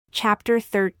Chapter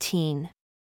 13.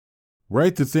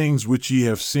 Write the things which ye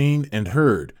have seen and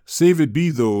heard, save it be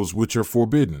those which are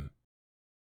forbidden.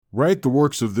 Write the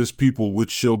works of this people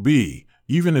which shall be,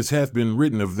 even as hath been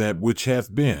written of that which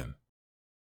hath been.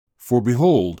 For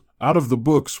behold, out of the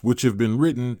books which have been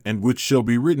written and which shall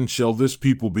be written shall this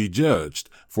people be judged,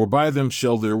 for by them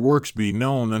shall their works be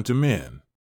known unto men.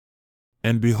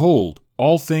 And behold,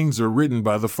 all things are written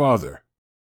by the Father.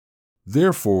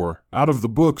 Therefore, out of the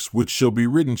books which shall be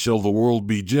written shall the world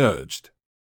be judged.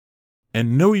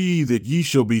 And know ye that ye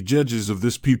shall be judges of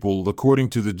this people according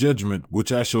to the judgment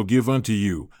which I shall give unto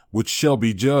you, which shall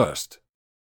be just.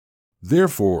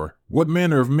 Therefore, what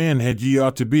manner of men had ye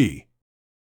ought to be?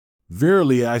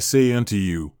 Verily I say unto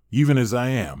you, even as I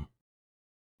am.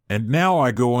 And now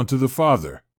I go unto the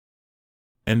Father.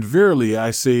 And verily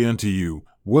I say unto you,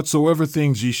 whatsoever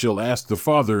things ye shall ask the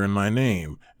Father in my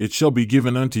name, it shall be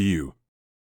given unto you.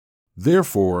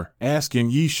 Therefore, ask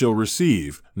and ye shall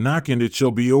receive, knock and it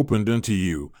shall be opened unto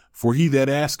you. For he that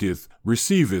asketh,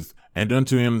 receiveth, and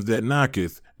unto him that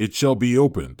knocketh, it shall be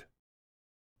opened.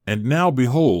 And now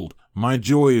behold, my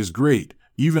joy is great,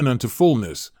 even unto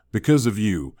fullness, because of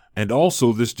you, and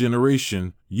also this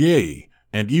generation, yea,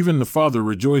 and even the Father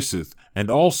rejoiceth,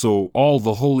 and also all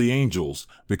the holy angels,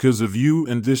 because of you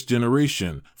and this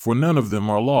generation, for none of them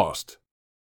are lost.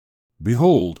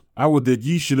 Behold, I would that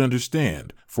ye should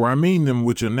understand, for I mean them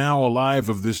which are now alive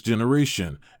of this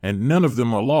generation, and none of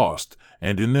them are lost,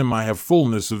 and in them I have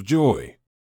fullness of joy.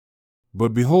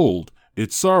 But behold,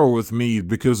 it sorroweth me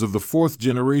because of the fourth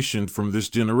generation from this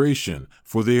generation,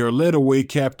 for they are led away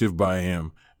captive by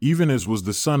him, even as was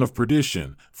the son of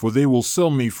perdition, for they will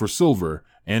sell me for silver,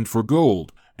 and for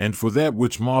gold, and for that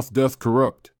which moth doth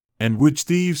corrupt, and which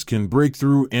thieves can break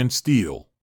through and steal.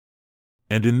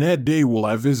 And in that day will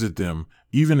I visit them,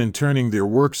 even in turning their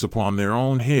works upon their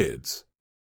own heads.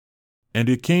 And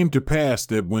it came to pass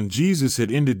that when Jesus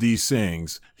had ended these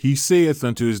sayings, he saith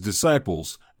unto his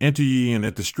disciples, Enter ye in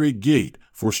at the strait gate,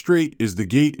 for strait is the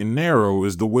gate and narrow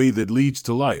is the way that leads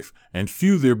to life, and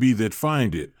few there be that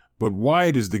find it. But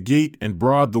wide is the gate and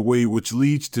broad the way which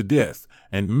leads to death,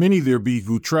 and many there be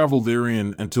who travel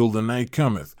therein until the night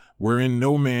cometh, wherein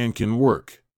no man can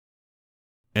work.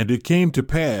 And it came to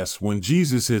pass, when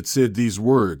Jesus had said these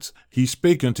words, he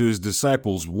spake unto his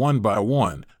disciples one by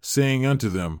one, saying unto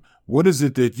them, What is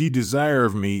it that ye desire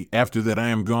of me after that I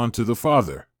am gone to the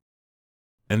Father?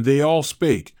 And they all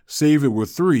spake, save it were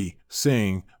three,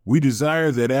 saying, We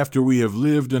desire that after we have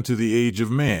lived unto the age of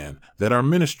man, that our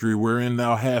ministry wherein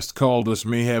thou hast called us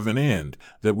may have an end,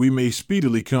 that we may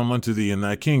speedily come unto thee in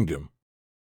thy kingdom.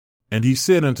 And he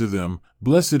said unto them,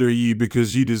 Blessed are ye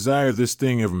because ye desire this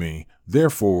thing of me.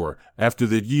 Therefore, after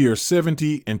that ye are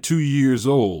 72 years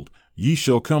old, ye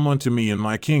shall come unto me in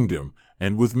my kingdom,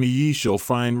 and with me ye shall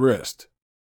find rest.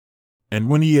 And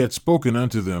when he had spoken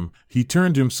unto them, he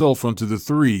turned himself unto the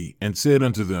three, and said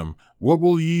unto them, What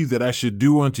will ye that I should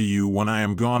do unto you when I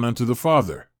am gone unto the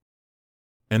Father?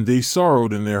 And they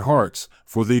sorrowed in their hearts,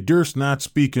 for they durst not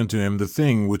speak unto him the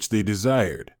thing which they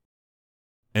desired.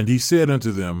 And he said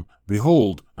unto them,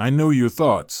 Behold, I know your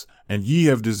thoughts, and ye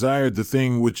have desired the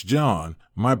thing which John,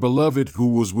 my beloved, who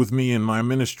was with me in my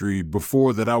ministry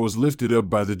before that I was lifted up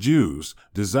by the Jews,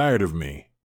 desired of me.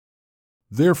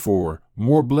 Therefore,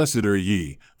 more blessed are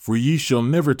ye, for ye shall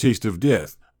never taste of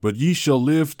death, but ye shall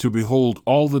live to behold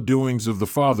all the doings of the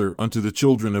Father unto the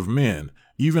children of men,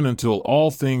 even until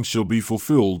all things shall be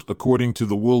fulfilled according to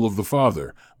the will of the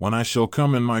Father, when I shall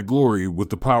come in my glory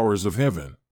with the powers of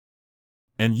heaven.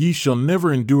 And ye shall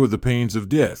never endure the pains of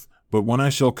death, but when I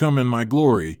shall come in my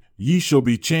glory, ye shall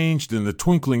be changed in the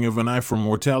twinkling of an eye from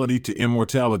mortality to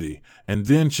immortality, and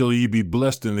then shall ye be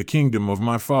blessed in the kingdom of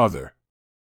my Father.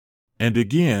 And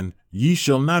again, ye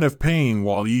shall not have pain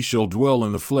while ye shall dwell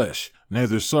in the flesh,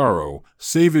 neither sorrow,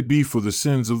 save it be for the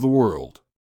sins of the world.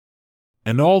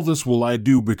 And all this will I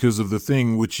do because of the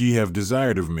thing which ye have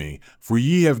desired of me, for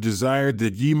ye have desired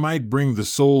that ye might bring the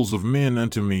souls of men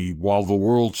unto me while the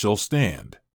world shall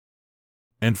stand.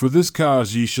 And for this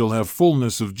cause ye shall have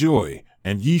fullness of joy,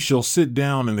 and ye shall sit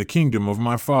down in the kingdom of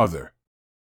my Father.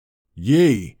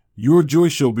 Yea, your joy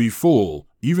shall be full,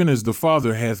 even as the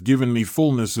Father hath given me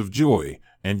fullness of joy,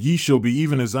 and ye shall be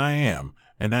even as I am,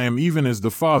 and I am even as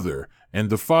the Father, and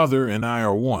the Father and I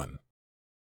are one.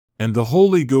 And the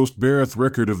Holy Ghost beareth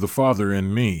record of the Father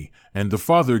in me, and the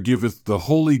Father giveth the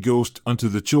Holy Ghost unto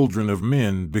the children of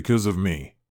men because of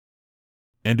me.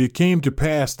 And it came to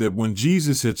pass that when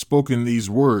Jesus had spoken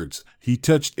these words, he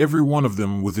touched every one of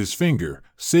them with his finger,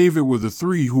 save it were the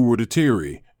three who were to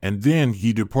tarry, and then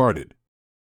he departed.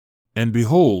 And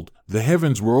behold, the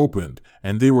heavens were opened,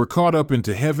 and they were caught up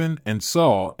into heaven, and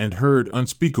saw and heard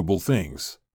unspeakable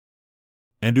things.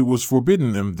 And it was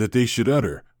forbidden them that they should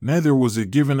utter, neither was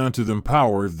it given unto them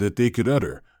power that they could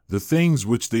utter, the things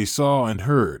which they saw and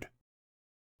heard.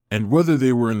 And whether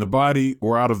they were in the body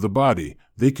or out of the body,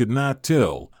 they could not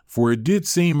tell, for it did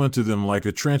seem unto them like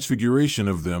a transfiguration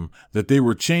of them, that they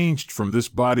were changed from this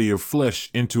body of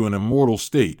flesh into an immortal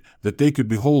state, that they could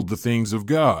behold the things of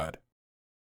God.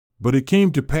 But it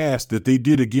came to pass that they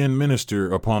did again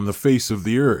minister upon the face of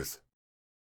the earth.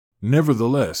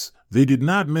 Nevertheless, they did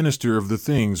not minister of the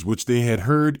things which they had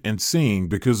heard and seen,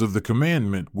 because of the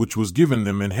commandment which was given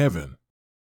them in heaven.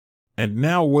 And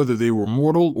now whether they were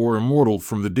mortal or immortal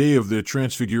from the day of their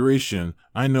transfiguration,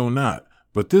 I know not,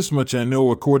 but this much I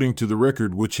know according to the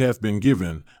record which hath been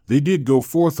given, they did go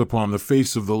forth upon the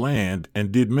face of the land,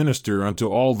 and did minister unto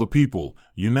all the people,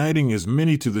 uniting as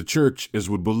many to the church as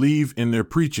would believe in their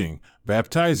preaching,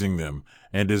 baptizing them,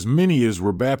 and as many as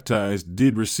were baptized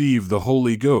did receive the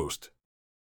Holy Ghost.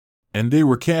 And they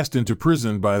were cast into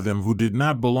prison by them who did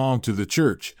not belong to the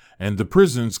church, and the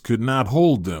prisons could not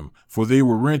hold them, for they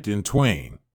were rent in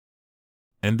twain.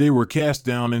 And they were cast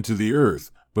down into the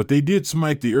earth, but they did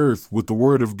smite the earth with the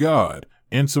word of God,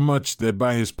 insomuch that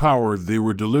by his power they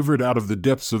were delivered out of the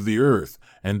depths of the earth,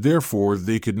 and therefore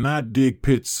they could not dig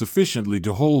pits sufficiently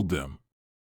to hold them.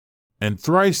 And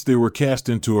thrice they were cast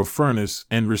into a furnace,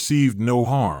 and received no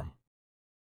harm.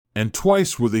 And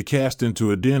twice were they cast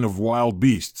into a den of wild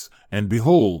beasts, and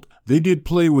behold, they did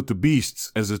play with the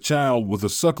beasts as a child with a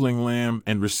suckling lamb,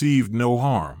 and received no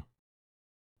harm.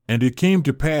 And it came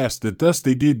to pass that thus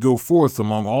they did go forth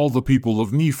among all the people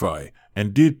of Nephi,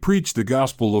 and did preach the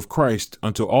gospel of Christ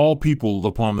unto all people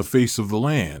upon the face of the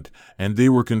land, and they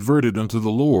were converted unto the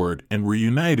Lord, and were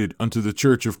united unto the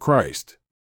church of Christ.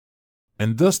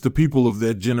 And thus the people of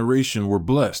that generation were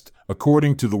blessed,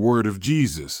 according to the word of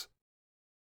Jesus.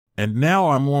 And now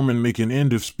I, Mormon, make an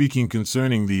end of speaking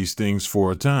concerning these things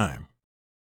for a time.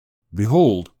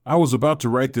 Behold, I was about to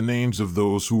write the names of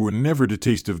those who were never to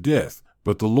taste of death,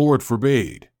 but the Lord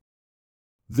forbade.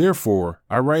 Therefore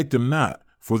I write them not,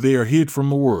 for they are hid from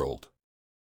the world.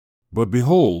 But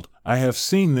behold, I have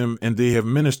seen them, and they have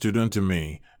ministered unto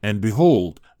me, and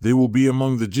behold, they will be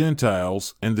among the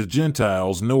Gentiles, and the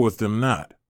Gentiles knoweth them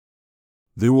not.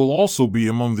 They will also be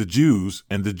among the Jews,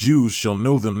 and the Jews shall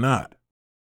know them not.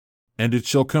 And it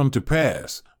shall come to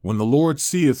pass, when the Lord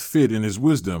seeth fit in his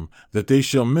wisdom, that they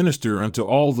shall minister unto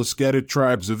all the scattered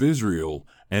tribes of Israel,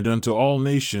 and unto all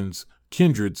nations,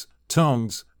 kindreds,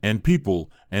 tongues, and people,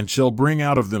 and shall bring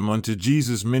out of them unto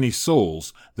Jesus many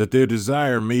souls, that their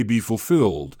desire may be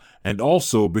fulfilled, and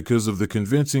also because of the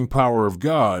convincing power of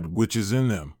God which is in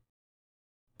them.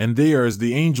 And they are as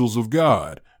the angels of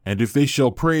God, and if they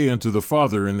shall pray unto the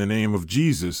Father in the name of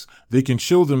Jesus, they can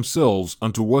show themselves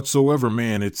unto whatsoever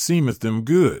man it seemeth them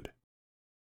good.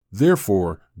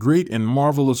 Therefore, great and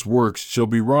marvelous works shall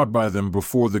be wrought by them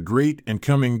before the great and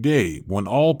coming day, when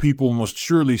all people must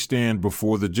surely stand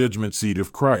before the judgment seat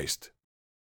of Christ.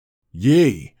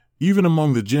 Yea, even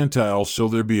among the Gentiles shall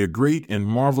there be a great and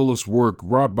marvelous work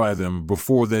wrought by them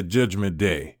before that judgment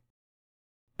day.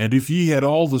 And if ye had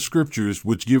all the scriptures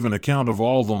which give an account of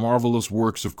all the marvelous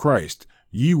works of Christ,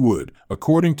 ye would,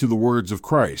 according to the words of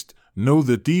Christ, know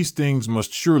that these things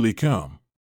must surely come.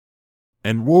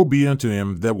 And woe be unto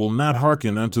him that will not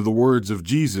hearken unto the words of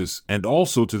Jesus, and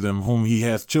also to them whom he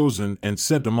hath chosen and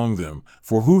sent among them.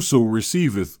 For whoso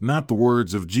receiveth not the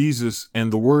words of Jesus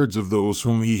and the words of those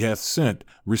whom he hath sent,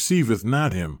 receiveth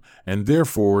not him, and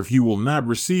therefore he will not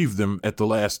receive them at the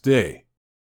last day.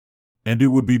 And it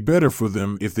would be better for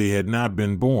them if they had not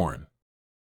been born.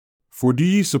 For do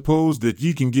ye suppose that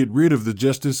ye can get rid of the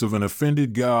justice of an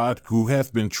offended God, who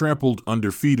hath been trampled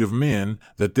under feet of men,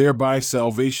 that thereby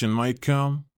salvation might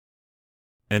come?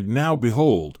 And now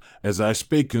behold, as I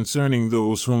spake concerning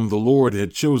those whom the Lord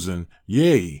had chosen,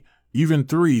 yea, even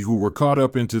 3 who were caught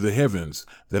up into the heavens,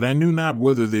 that I knew not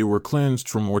whether they were cleansed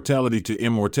from mortality to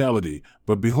immortality,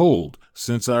 but behold,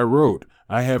 since I wrote,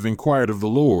 I have inquired of the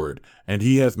Lord, and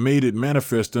he hath made it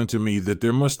manifest unto me that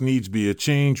there must needs be a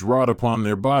change wrought upon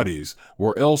their bodies,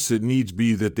 or else it needs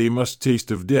be that they must taste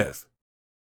of death.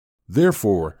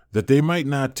 Therefore, that they might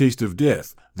not taste of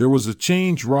death, there was a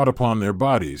change wrought upon their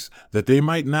bodies, that they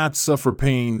might not suffer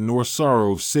pain nor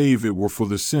sorrow, save it were for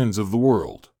the sins of the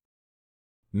world.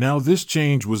 Now this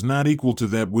change was not equal to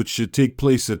that which should take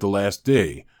place at the last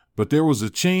day, but there was a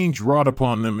change wrought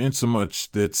upon them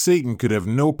insomuch that Satan could have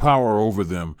no power over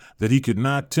them, that he could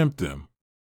not tempt them.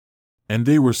 And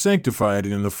they were sanctified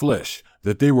in the flesh,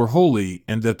 that they were holy,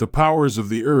 and that the powers of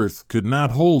the earth could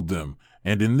not hold them,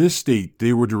 and in this state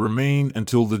they were to remain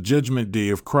until the judgment day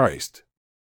of Christ.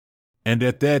 And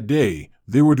at that day,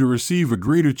 they were to receive a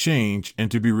greater change and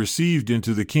to be received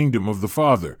into the kingdom of the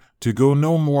Father, to go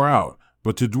no more out,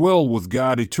 but to dwell with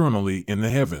God eternally in the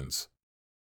heavens.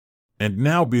 And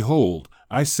now behold,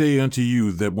 I say unto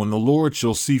you that when the Lord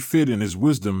shall see fit in his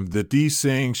wisdom that these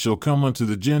sayings shall come unto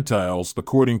the Gentiles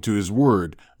according to his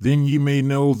word, then ye may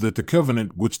know that the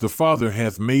covenant which the Father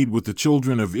hath made with the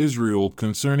children of Israel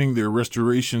concerning their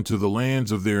restoration to the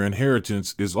lands of their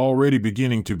inheritance is already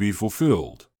beginning to be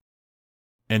fulfilled.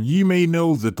 And ye may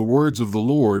know that the words of the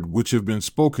Lord which have been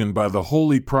spoken by the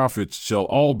holy prophets shall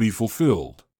all be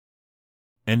fulfilled.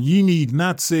 And ye need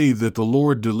not say that the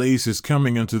Lord delays his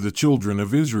coming unto the children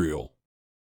of Israel.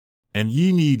 And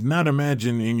ye need not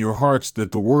imagine in your hearts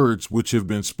that the words which have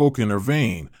been spoken are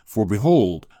vain, for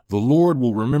behold, the Lord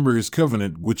will remember his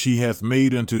covenant which he hath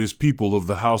made unto his people of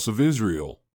the house of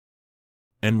Israel.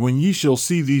 And when ye shall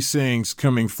see these sayings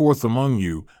coming forth among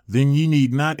you, then ye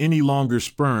need not any longer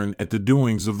spurn at the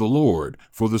doings of the Lord,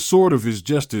 for the sword of his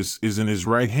justice is in his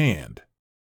right hand.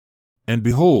 And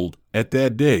behold, at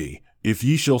that day, if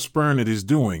ye shall spurn at his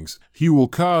doings, he will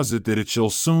cause it that it shall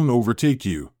soon overtake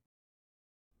you.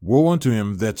 Woe unto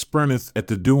him that spurneth at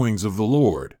the doings of the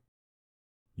Lord!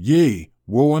 Yea,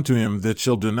 woe unto him that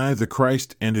shall deny the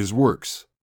Christ and his works!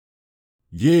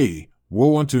 Yea,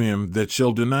 woe unto him that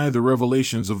shall deny the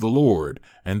revelations of the Lord,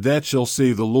 and that shall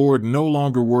say the Lord no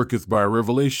longer worketh by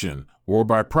revelation, or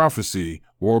by prophecy,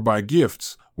 or by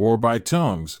gifts, or by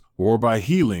tongues, or by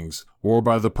healings, or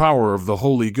by the power of the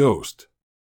Holy Ghost.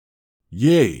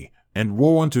 Yea, and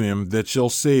woe unto him that shall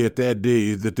say at that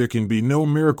day that there can be no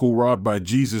miracle wrought by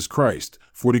Jesus Christ,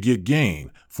 for to get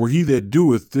gain, for he that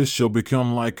doeth this shall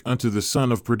become like unto the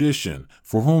son of perdition,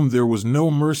 for whom there was no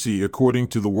mercy according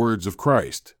to the words of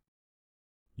Christ.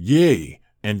 Yea,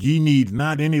 and ye need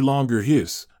not any longer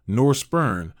hiss, nor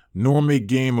spurn, nor make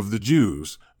game of the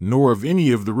Jews, nor of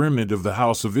any of the remnant of the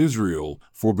house of Israel,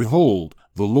 for behold,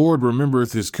 the Lord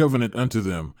remembereth his covenant unto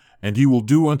them, and he will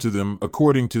do unto them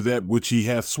according to that which he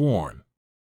hath sworn.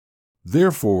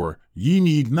 Therefore, ye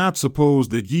need not suppose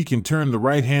that ye can turn the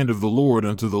right hand of the Lord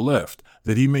unto the left,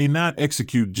 that he may not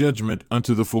execute judgment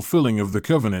unto the fulfilling of the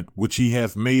covenant which he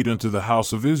hath made unto the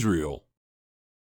house of Israel.